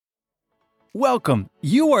Welcome.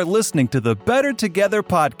 You are listening to the Better Together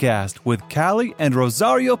podcast with Callie and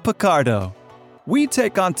Rosario Picardo. We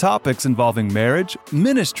take on topics involving marriage,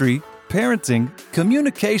 ministry, parenting,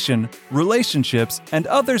 communication, relationships, and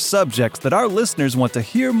other subjects that our listeners want to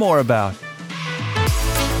hear more about.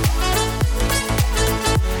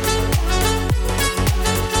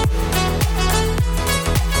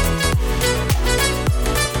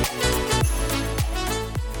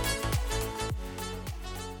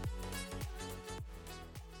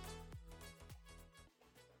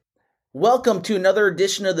 Welcome to another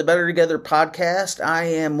edition of the Better Together podcast. I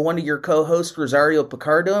am one of your co-hosts, Rosario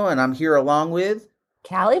Picardo, and I'm here along with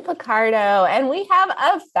Callie Picardo, and we have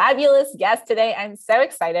a fabulous guest today. I'm so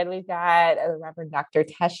excited. We've got Reverend Dr.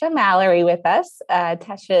 Tesha Mallory with us.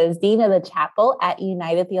 Tesha is Dean of the Chapel at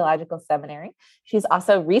United Theological Seminary. She's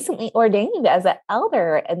also recently ordained as an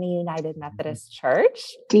elder in the United Methodist Church.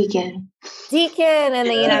 Deacon in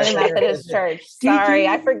the United Methodist Church. Sorry,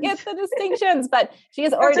 I forget the distinctions, but she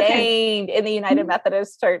is ordained in the United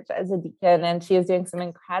Methodist Church as a deacon, and she is doing some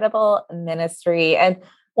incredible ministry. And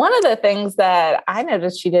one of the things that I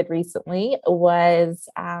noticed she did recently was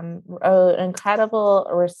an incredible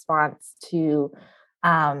response to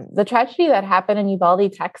the tragedy that happened in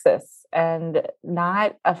Uvalde, Texas, and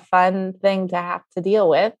not a fun thing to have to deal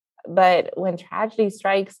with. But when tragedy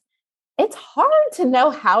strikes, it's hard to know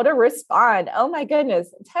how to respond. Oh my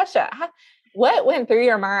goodness, Tesha, what went through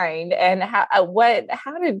your mind, and how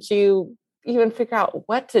did you even figure out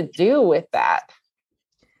what to do with that?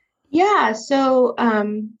 Yeah. So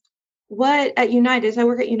what at United, I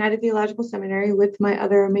work at United Theological Seminary with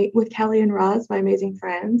with Kelly and Roz, my amazing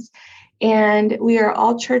friends. And we are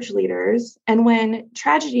all church leaders. And when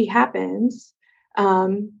tragedy happens,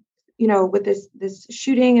 with this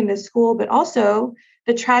shooting in this school, but also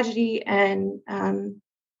the tragedy and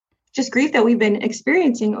just grief that we've been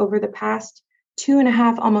experiencing over the past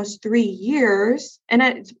 2.5, almost 3 years.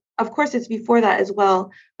 And of course, it's before that as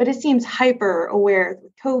well, but it seems hyper aware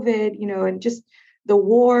with COVID, and just the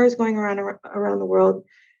wars going around the world.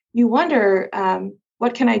 You wonder,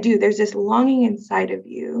 what can I do? There's this longing inside of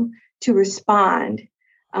you to respond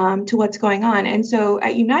to what's going on. And so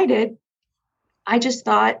at United, I just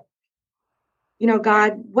thought,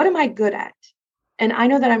 God, what am I good at? And I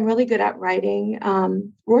know that I'm really good at writing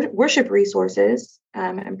worship resources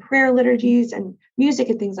and prayer liturgies and music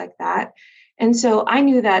and things like that. And so I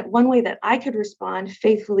knew that one way that I could respond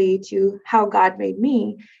faithfully to how God made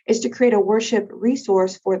me is to create a worship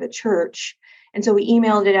resource for the church. And so we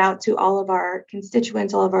emailed it out to all of our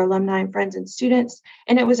constituents, all of our alumni and friends and students.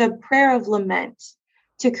 And it was a prayer of lament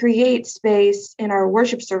to create space in our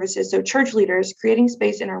worship services. So church leaders creating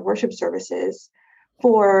space in our worship services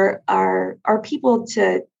for our people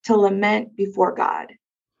to lament before God.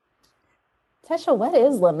 Tesha, what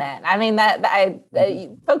is lament? I mean,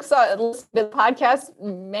 folks on the podcast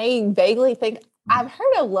may vaguely think, I've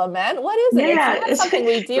heard of lament. What is it? Yeah, it's not something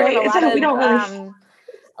we do right? in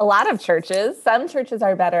a lot of churches. Some churches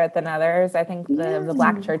are better at than others. I think the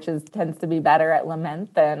Black churches tends to be better at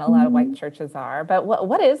lament than a lot of white churches are. But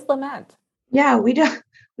what is lament? Yeah, we don't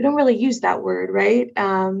really use that word, right?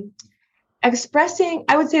 I would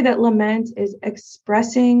say that lament is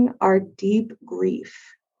expressing our deep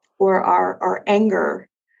grief, or our anger,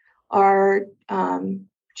 our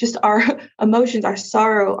emotions, our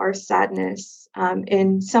sorrow, our sadness,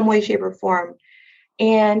 in some way, shape, or form.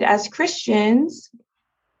 And as Christians,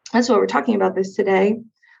 that's what we're talking about this today.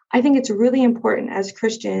 I think it's really important as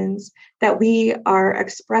Christians that we are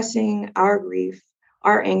expressing our grief,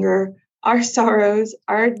 our anger, our sorrows,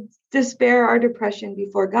 our despair, our depression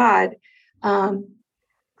before God.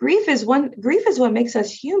 Grief is what makes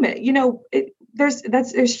us human.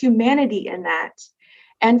 There's humanity in that.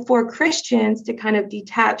 And for Christians to kind of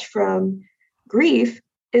detach from grief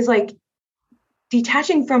is like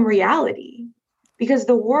detaching from reality, because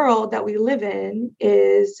the world that we live in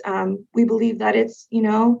is, we believe that it's,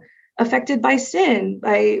 affected by sin,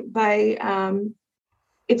 by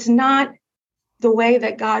it's not the way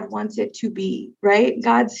that God wants it to be, right?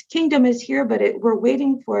 God's kingdom is here, but we're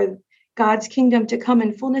waiting for God's kingdom to come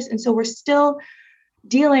in fullness. And so we're still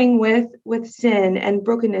dealing with sin and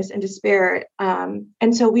brokenness and despair.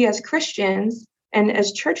 And so we as Christians and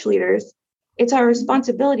as church leaders, it's our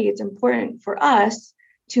responsibility. It's important for us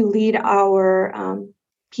to lead our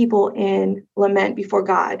people in lament before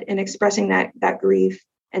God and expressing that grief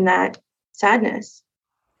and that sadness.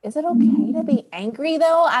 Is it okay to be angry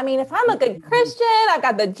though? I mean, if I'm a good Christian, I've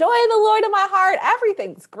got the joy of the Lord in my heart,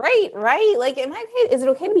 everything's great, right? Like, is it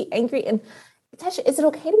okay to be angry? And Tesha, is it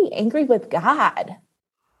okay to be angry with God?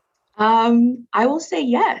 I will say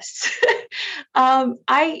yes.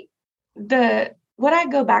 what I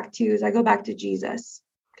go back to Jesus,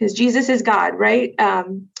 because Jesus is God, right?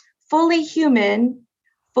 Fully human,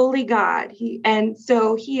 fully God.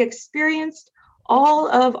 So he experienced all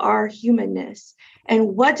of our humanness.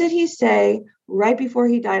 And what did he say right before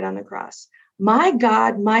he died on the cross? My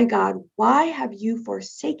God, why have you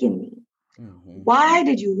forsaken me? Mm-hmm. Why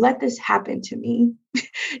did you let this happen to me?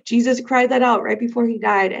 Jesus cried that out right before he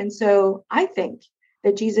died. And so I think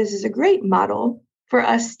that Jesus is a great model for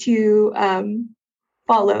us to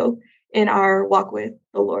follow in our walk with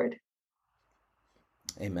the Lord.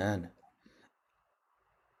 Amen.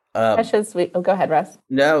 Go ahead, Russ.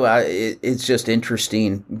 No, it's just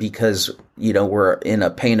interesting because, we're in a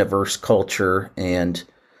pain-averse culture and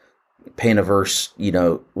pain-averse,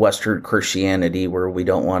 Western Christianity, where we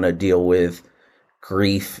don't want to deal with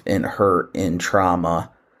grief and hurt and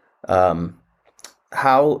trauma.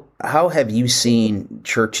 How have you seen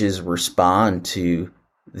churches respond to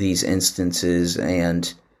these instances,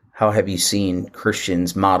 and how have you seen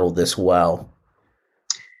Christians model this well?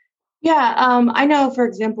 Yeah, I know, for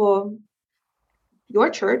example, your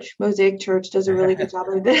church, Mosaic Church, does a really good job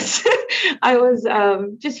of this. I was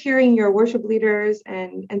just hearing your worship leaders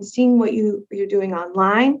and seeing what you're doing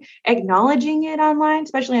online, acknowledging it online,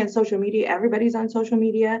 especially on social media. Everybody's on social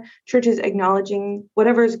media. Churches acknowledging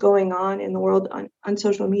whatever is going on in the world on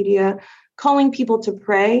social media, calling people to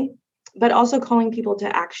pray, but also calling people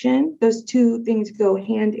to action. Those two things go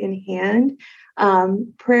hand in hand.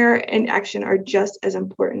 Prayer and action are just as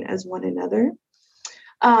important as one another.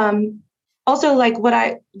 Also, like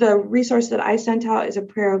the resource that I sent out is a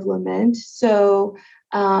prayer of lament. So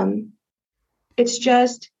it's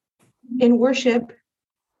just in worship,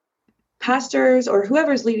 pastors or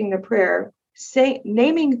whoever's leading the prayer,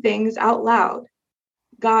 naming things out loud.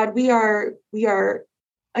 God, we are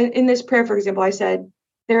in this prayer, for example, I said,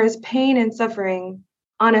 there is pain and suffering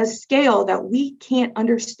on a scale that we can't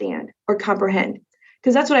understand or comprehend.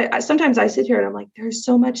 Because that's what sometimes I sit here and I'm like, there's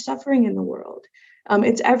so much suffering in the world.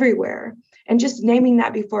 It's everywhere. And just naming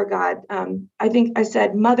that before God, I think I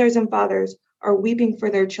said mothers and fathers are weeping for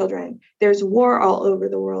their children. There's war all over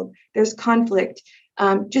the world. There's conflict.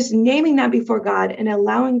 Just naming that before God and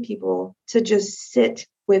allowing people to just sit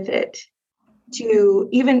with it. You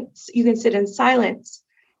can sit in silence.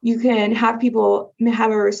 You can have people have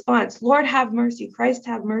a response. Lord, have mercy. Christ,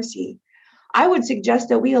 have mercy. I would suggest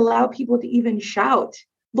that we allow people to even shout,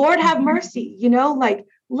 Lord, have mercy.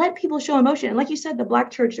 Let people show emotion. And like you said, the Black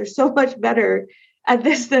church, they're so much better at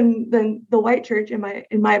this than the white church, in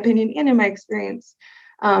my opinion, and in my experience,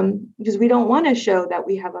 because we don't want to show that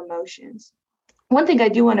we have emotions. One thing I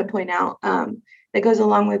do want to point out that goes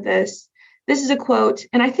along with this is a quote,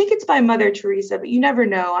 and I think it's by Mother Teresa, but you never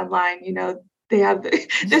know online, they have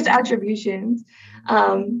this attributions.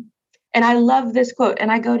 And I love this quote, and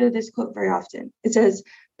I go to this quote very often. It says,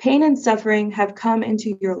 pain and suffering have come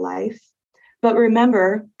into your life, but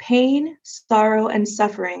remember, pain, sorrow, and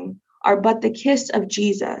suffering are but the kiss of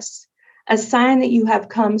Jesus, a sign that you have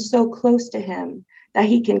come so close to him that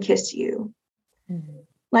he can kiss you. Mm-hmm.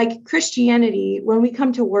 Like Christianity, when we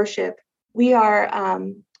come to worship, we are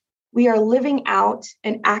living out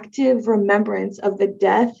an active remembrance of the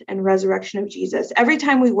death and resurrection of Jesus. Every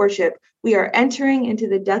time we worship, we are entering into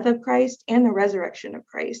the death of Christ and the resurrection of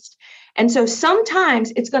Christ. And so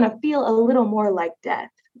sometimes it's going to feel a little more like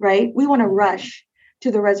death, right? We want to rush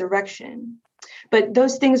to the resurrection, but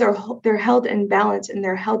those things they're held in balance and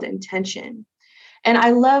they're held in tension. And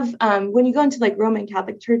I love when you go into like Roman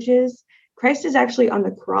Catholic churches, Christ is actually on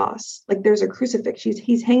the cross. Like there's a crucifix.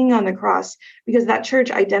 He's hanging on the cross because that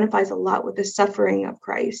church identifies a lot with the suffering of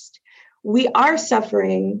Christ. Our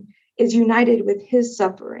suffering is united with his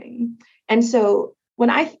suffering. And so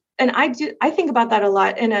I think about that a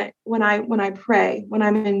lot. And when I pray, when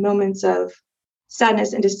I'm in moments of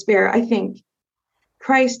sadness and despair, I think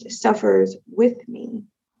Christ suffers with me.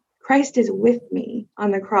 Christ is with me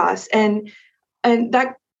on the cross. And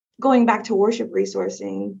that, going back to worship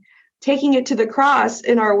resourcing, taking it to the cross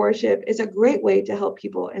in our worship is a great way to help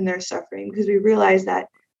people in their suffering, because we realize that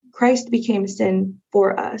Christ became sin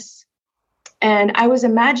for us. And I was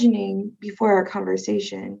imagining before our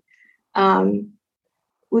conversation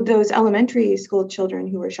with those elementary school children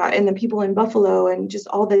who were shot and the people in Buffalo and just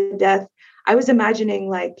all the death, I was imagining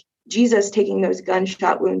like Jesus taking those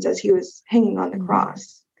gunshot wounds as he was hanging on the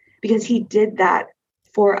cross, because he did that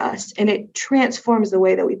for us. And it transforms the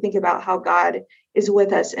way that we think about how God is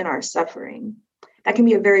with us in our suffering. That can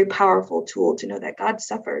be a very powerful tool to know that God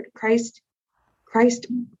suffered. Christ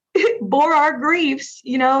bore our griefs.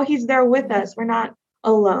 He's there with us. We're not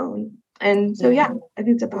alone. And so, I think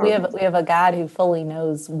it's a powerful we have a God who fully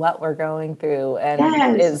knows what we're going through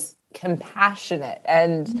and is compassionate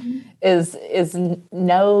and is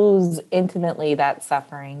knows intimately that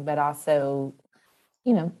suffering, but also,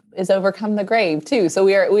 is overcome the grave too. So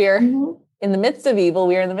we are in the midst of evil,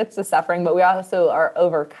 we are in the midst of suffering, but we also are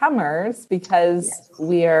overcomers because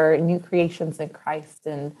we are new creations in Christ,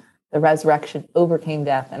 and the resurrection overcame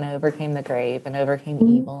death and overcame the grave and overcame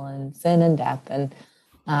evil and sin and death. And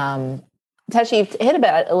Tesha, you've hit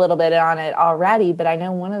a little bit on it already, but I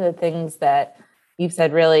know one of the things that you've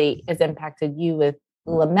said really has impacted you with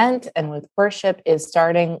lament and with worship is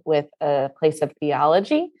starting with a place of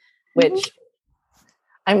theology, which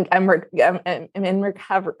I'm in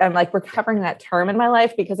recovery. I'm like recovering that term in my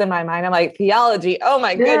life, because in my mind I'm like, theology, oh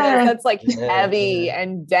my goodness, that's like heavy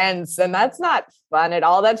and dense, and that's not fun at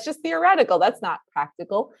all. That's just theoretical. That's not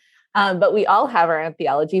practical. But we all have our own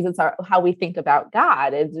theologies. It's how we think about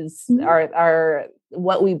God. It is our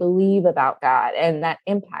what we believe about God, and that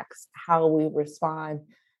impacts how we respond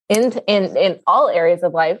in all areas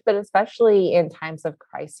of life, but especially in times of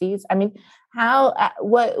crises. I mean,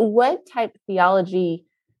 what type of theology?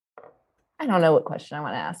 I don't know what question I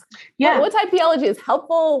want to ask. Yeah. What type of theology is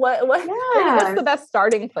helpful? What's the best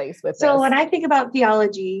starting place with this? So when I think about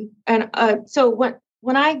theology, and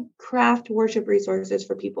when I craft worship resources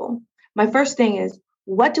for people, my first thing is,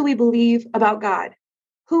 what do we believe about God?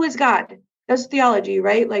 Who is God? That's theology,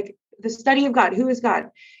 right? Like the study of God. Who is God?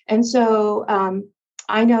 And so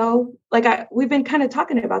I know, we've been kind of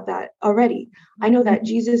talking about that already. I know that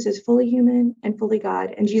Jesus is fully human and fully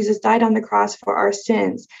God, and Jesus died on the cross for our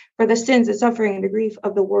sins, for the sins, the suffering, and the grief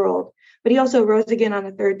of the world. But he also rose again on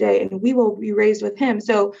the third day, and we will be raised with him.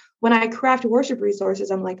 So when I craft worship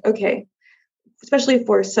resources, I'm like, okay, especially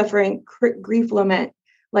for suffering, grief, lament,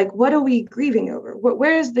 like, what are we grieving over?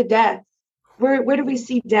 Where is the death? Where do we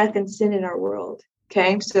see death and sin in our world?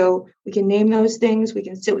 Okay, so we can name those things. We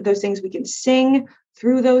can sit with those things. We can sing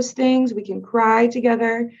through those things. We can cry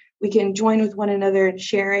together. We can join with one another in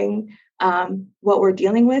sharing what we're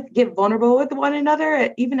dealing with, get vulnerable with one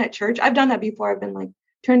another, even at church. I've done that before. I've been like,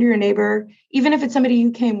 turn to your neighbor. Even if it's somebody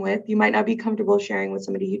you came with, you might not be comfortable sharing with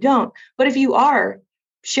somebody you don't. But if you are,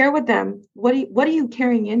 share with them, what are you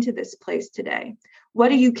carrying into this place today?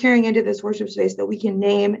 What are you carrying into this worship space that we can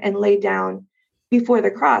name and lay down before the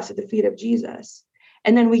cross at the feet of Jesus?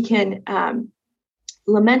 And then we can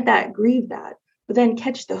lament that, grieve that, but then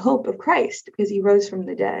catch the hope of Christ because he rose from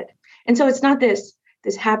the dead. And so it's not this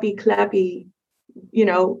happy, clappy,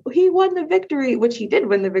 he won the victory, which he did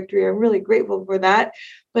win the victory. I'm really grateful for that.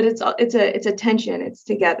 But it's a tension. It's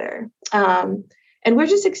together. And we're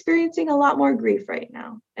just experiencing a lot more grief right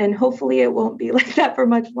now. And hopefully it won't be like that for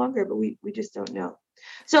much longer, but we just don't know.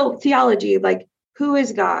 So theology, like, who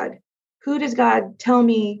is God? Who does God tell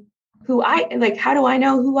me how do I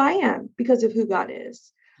know who I am because of who God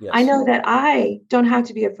is? Yes. I know that I don't have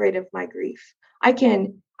to be afraid of my grief. I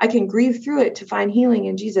can grieve through it to find healing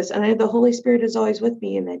in Jesus. And I know the Holy Spirit is always with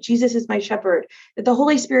me, and that Jesus is my shepherd, that the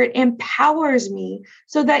Holy Spirit empowers me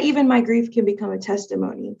so that even my grief can become a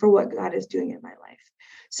testimony for what God is doing in my life.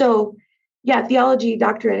 So yeah, theology,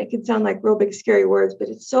 doctrine, it can sound like real big, scary words, but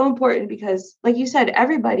it's so important because, like you said,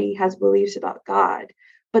 everybody has beliefs about God,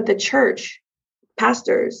 but the church,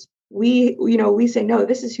 pastors, we say, no,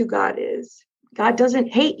 this is who God is. God doesn't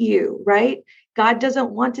hate you, right? God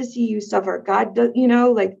doesn't want to see you suffer. God does,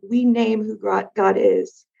 we name who God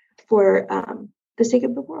is for the sake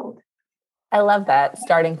of the world. I love that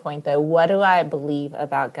starting point, though. What do I believe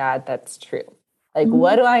about God that's true? Like,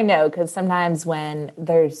 what do I know? Because sometimes when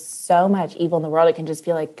there's so much evil in the world, it can just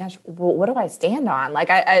feel like, gosh, what do I stand on? Like,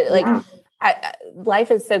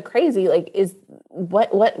 life is so crazy. Like, is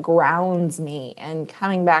what grounds me? And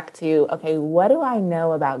coming back to, okay, what do I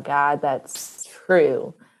know about God that's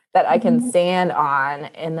true, that I can stand on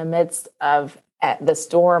in the midst of the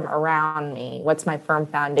storm around me? What's my firm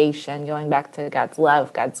foundation? Going back to God's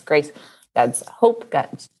love, God's grace, God's hope,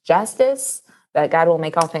 God's justice, that God will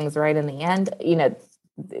make all things right in the end.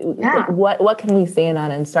 What can we stand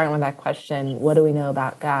on? And starting with that question, what do we know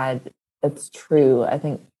about God that's true? I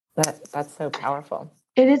think that's so powerful.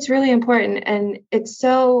 It is really important. And it's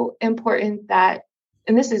so important that,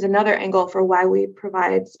 and this is another angle for why we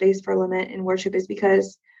provide space for lament and worship, is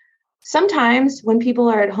because sometimes when people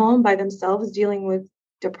are at home by themselves dealing with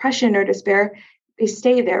depression or despair, they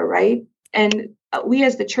stay there, right? And we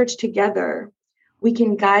as the church together, we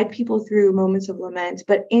can guide people through moments of lament,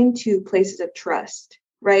 but into places of trust,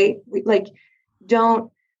 right?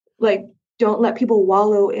 Don't let people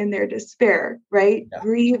wallow in their despair, right? Yeah.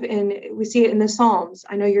 Grieve, and we see it in the Psalms.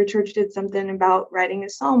 I know your church did something about writing a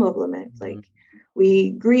psalm of lament. Mm-hmm.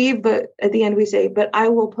 We grieve, but at the end we say, but I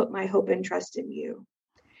will put my hope and trust in you.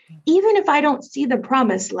 even if I don't see the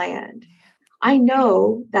promised land, I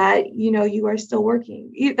know that, you are still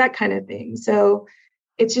working, that kind of thing. So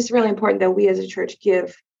it's just really important that we as a church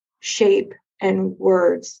give shape and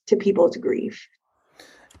words to people's grief.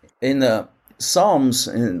 In the Psalms,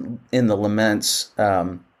 in the laments,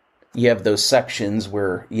 you have those sections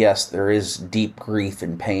where, yes, there is deep grief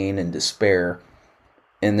and pain and despair.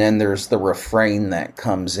 And then there's the refrain that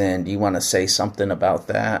comes in. Do you want to say something about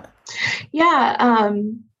that? Yeah.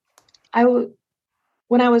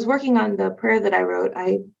 When I was working on the prayer that I wrote,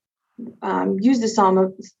 I used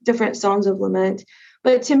different Psalms of lament.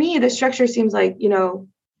 But to me, the structure seems like,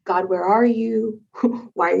 God, where are you?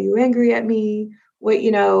 Why are you angry at me?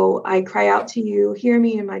 I cry out to you, hear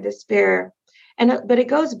me in my despair. But it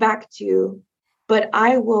goes back to, but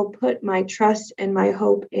I will put my trust and my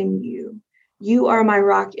hope in you. You are my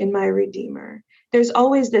rock and my redeemer. There's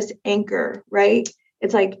always this anchor, right?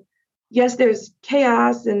 It's like, yes, there's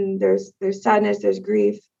chaos and there's sadness, there's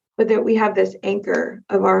grief, but that we have this anchor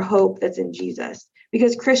of our hope that's in Jesus.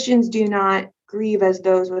 Because Christians do not grieve as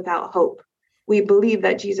those without hope. We believe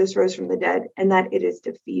that Jesus rose from the dead and that it is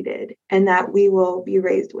defeated and that we will be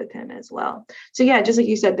raised with him as well. So yeah, just like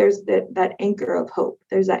you said, there's that anchor of hope.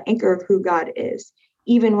 There's that anchor of who God is,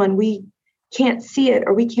 even when we can't see it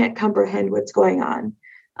or we can't comprehend what's going on.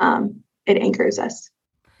 It anchors us.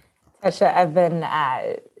 Tasha, I've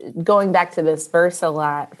been going back to this verse a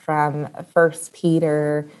lot from 1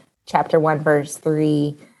 Peter chapter 1, verse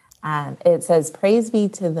 3. It says, praise be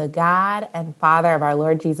to the God and Father of our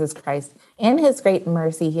Lord Jesus Christ. In his great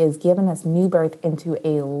mercy, he has given us new birth into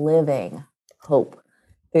a living hope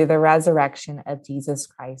through the resurrection of Jesus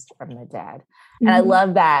Christ from the dead. And I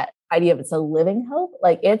love that idea of it's a living hope.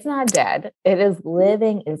 Like, it's not dead. It is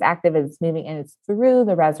living, it is active, it's moving, and it's through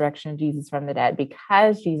the resurrection of Jesus from the dead.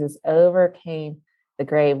 Because Jesus overcame the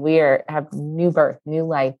grave, we have new birth, new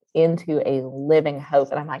life into a living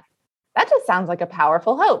hope. And I'm like, that just sounds like a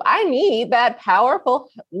powerful hope. I need that powerful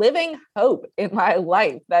living hope in my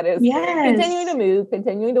life that is continuing to move,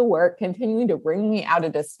 continuing to work, continuing to bring me out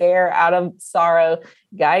of despair, out of sorrow,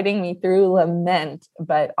 guiding me through lament,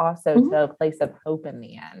 but also to a place of hope in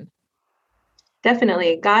the end.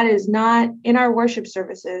 Definitely. God is not, in our worship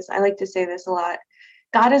services, I like to say this a lot,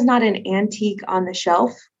 God is not an antique on the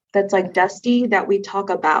shelf that's like dusty that we talk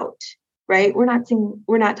about, right? We're not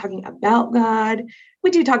talking about God. We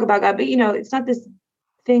do talk about God, but it's not this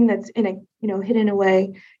thing that's in a, hidden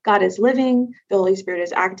away. God is living, the Holy Spirit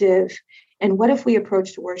is active. And what if we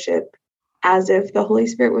approached worship as if the Holy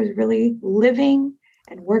Spirit was really living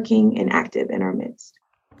and working and active in our midst?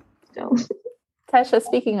 So, Tasha,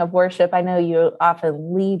 speaking of worship, I know you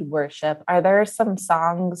often lead worship. Are there some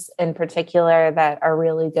songs in particular that are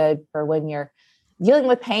really good for when you're dealing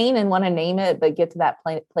with pain and want to name it, but get to that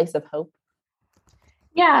place of hope?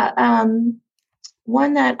 Yeah.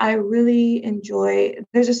 One that I really enjoy,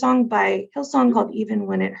 there's a song by Hillsong called Even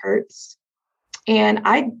When It Hurts. And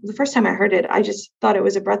the first time I heard it, I just thought it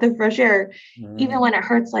was a breath of fresh air. Even when it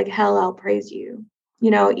hurts like hell, I'll praise you.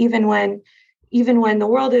 Even when the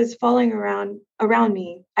world is falling around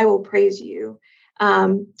me, I will praise you.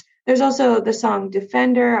 There's also the song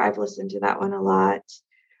Defender. I've listened to that one a lot.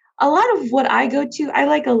 A lot of what I go to, I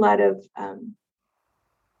like a lot of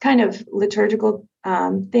kind of liturgical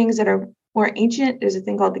things that are more ancient. There's a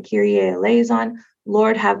thing called the Kyrie eleison.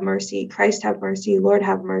 Lord have mercy, Christ have mercy, Lord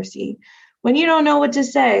have mercy. When you don't know what to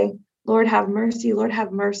say, Lord have mercy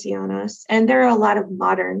on us. And there are a lot of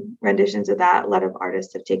modern renditions of that. A lot of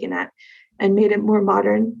artists have taken that and made it more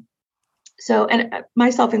modern. So, and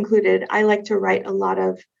myself included, I like to write a lot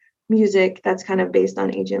of music that's kind of based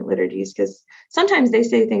on ancient liturgies, because sometimes they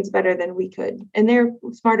say things better than we could, and they're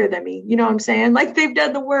smarter than me. You know what I'm saying? Like, they've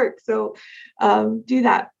done the work. So do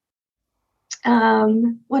that.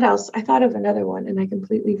 What else? I thought of another one and I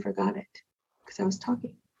completely forgot it because I was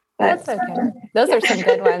talking. But that's okay. Those are some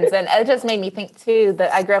good ones. And it just made me think too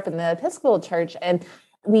that I grew up in the Episcopal Church, and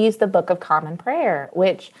we used the Book of Common Prayer,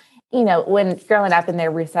 which, when growing up and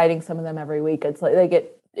they're reciting some of them every week, it's like they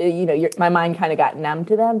get, my mind kind of got numb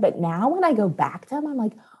to them. But now when I go back to them, I'm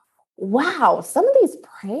like, wow, some of these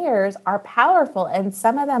prayers are powerful. And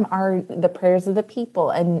some of them are the prayers of the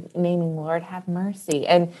people and naming, Lord, have mercy.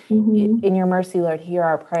 And in your mercy, Lord, hear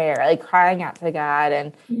our prayer, like crying out to God.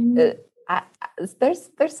 And there's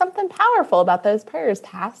something powerful about those prayers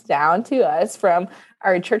passed down to us from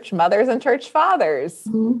our church mothers and church fathers.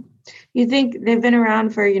 You think they've been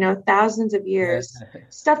around for, thousands of years.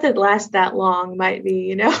 Stuff that lasts that long might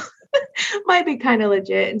be, might be kind of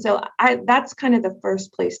legit. And so that's kind of the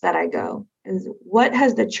first place that I go is, what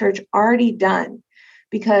has the church already done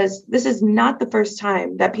because this is not the first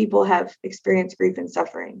time that people have experienced grief and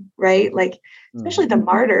suffering, right? Like, especially the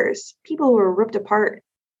martyrs, people who were ripped apart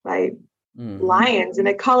by lions in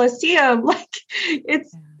a Colosseum. Like,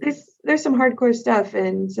 there's some hardcore stuff.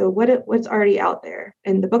 And so what's already out there?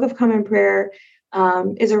 And the Book of Common Prayer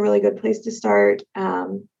is a really good place to start.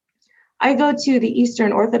 I go to the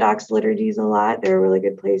Eastern Orthodox liturgies a lot. They're a really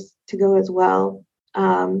good place to go as well.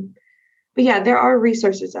 But yeah, there are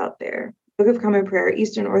resources out there. Book of Common Prayer,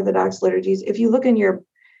 Eastern Orthodox liturgies. If you look in your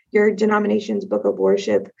denomination's book of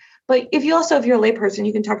worship, but if you're a layperson,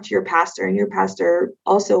 you can talk to your pastor, and your pastor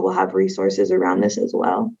also will have resources around this as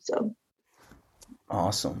well. So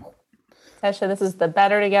awesome. Tesha, this is the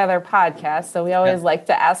Better Together podcast. So we always like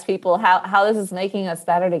to ask people how this is making us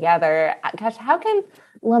better together. Gosh, how can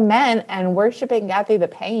lament and worshiping God through the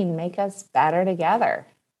pain make us better together?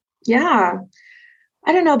 Yeah.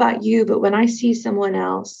 I don't know about you, but when I see someone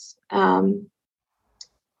else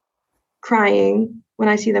crying, when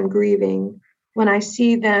I see them grieving, when I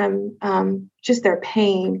see them just their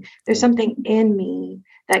pain, there's something in me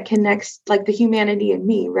that connects, like the humanity in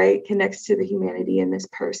me, right? Connects to the humanity in this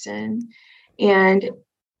person. And,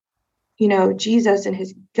 you know, Jesus and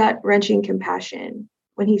his gut-wrenching compassion,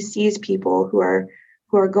 when he sees people who are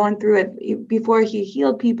going through it, before he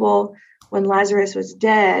healed people, when Lazarus was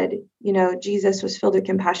dead, you know, Jesus was filled with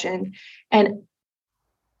compassion. And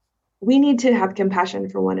we need to have compassion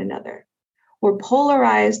for one another. We're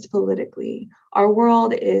polarized politically. Our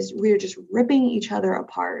world we're just ripping each other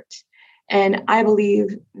apart. And I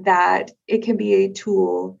believe that it can be a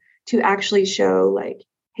tool to actually show, like,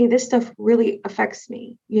 hey, this stuff really affects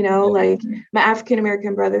me. You know, like my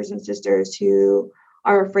African-American brothers and sisters who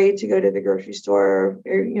are afraid to go to the grocery store,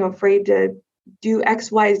 or, you know, afraid to do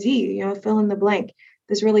X, Y, Z, you know, fill in the blank.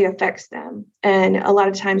 This really affects them. And a lot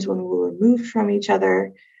of times when we're removed from each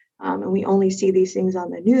other, and we only see these things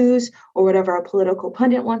on the news or whatever a political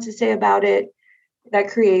pundit wants to say about it, that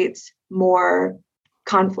creates more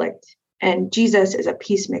conflict. And Jesus is a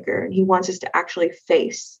peacemaker, and he wants us to actually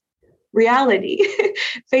face reality,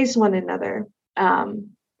 face one another.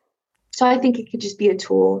 So I think it could just be a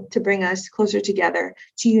tool to bring us closer together,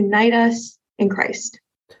 to unite us in Christ.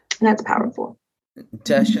 And that's powerful.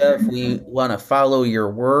 Tesha, if we want to follow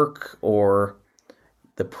your work or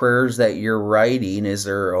the prayers that you're writing, is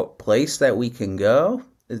there a place that we can go?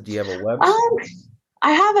 Do you have a website?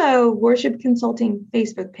 I have a worship consulting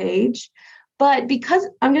Facebook page, but because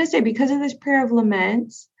of this prayer of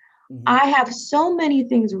laments, I have so many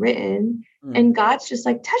things written, and God's just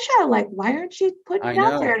like, Tesha, like, why aren't you putting it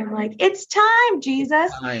out there? And I'm like, it's time,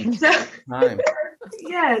 Jesus. Time.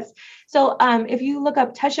 Yes. So if you look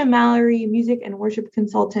up Tesha Mallory, music and worship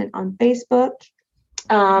consultant on Facebook,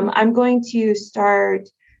 I'm going to start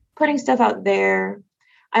putting stuff out there.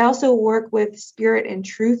 I also work with Spirit and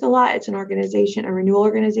Truth a lot. It's an organization, a renewal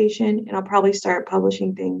organization, and I'll probably start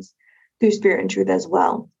publishing things through Spirit and Truth as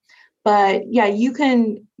well. But yeah, you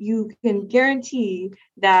can guarantee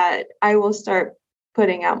that I will start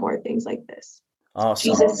putting out more things like this.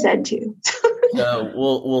 Awesome. Jesus said to. So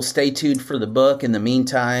we'll stay tuned for the book. In the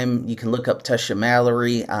meantime, you can look up Tesha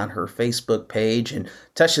Mallory on her Facebook page. And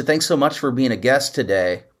Tesha, thanks so much for being a guest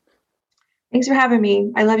today. Thanks for having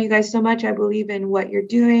me. I love you guys so much. I believe in what you're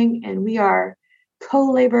doing, and we are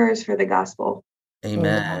co-laborers for the gospel.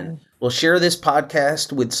 Amen. Well, share this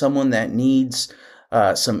podcast with someone that needs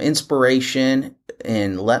some inspiration,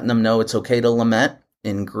 and letting them know it's okay to lament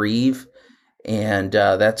and grieve. And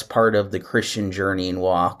that's part of the Christian journey and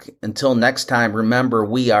walk. Until next time, remember,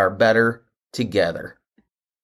 we are better together.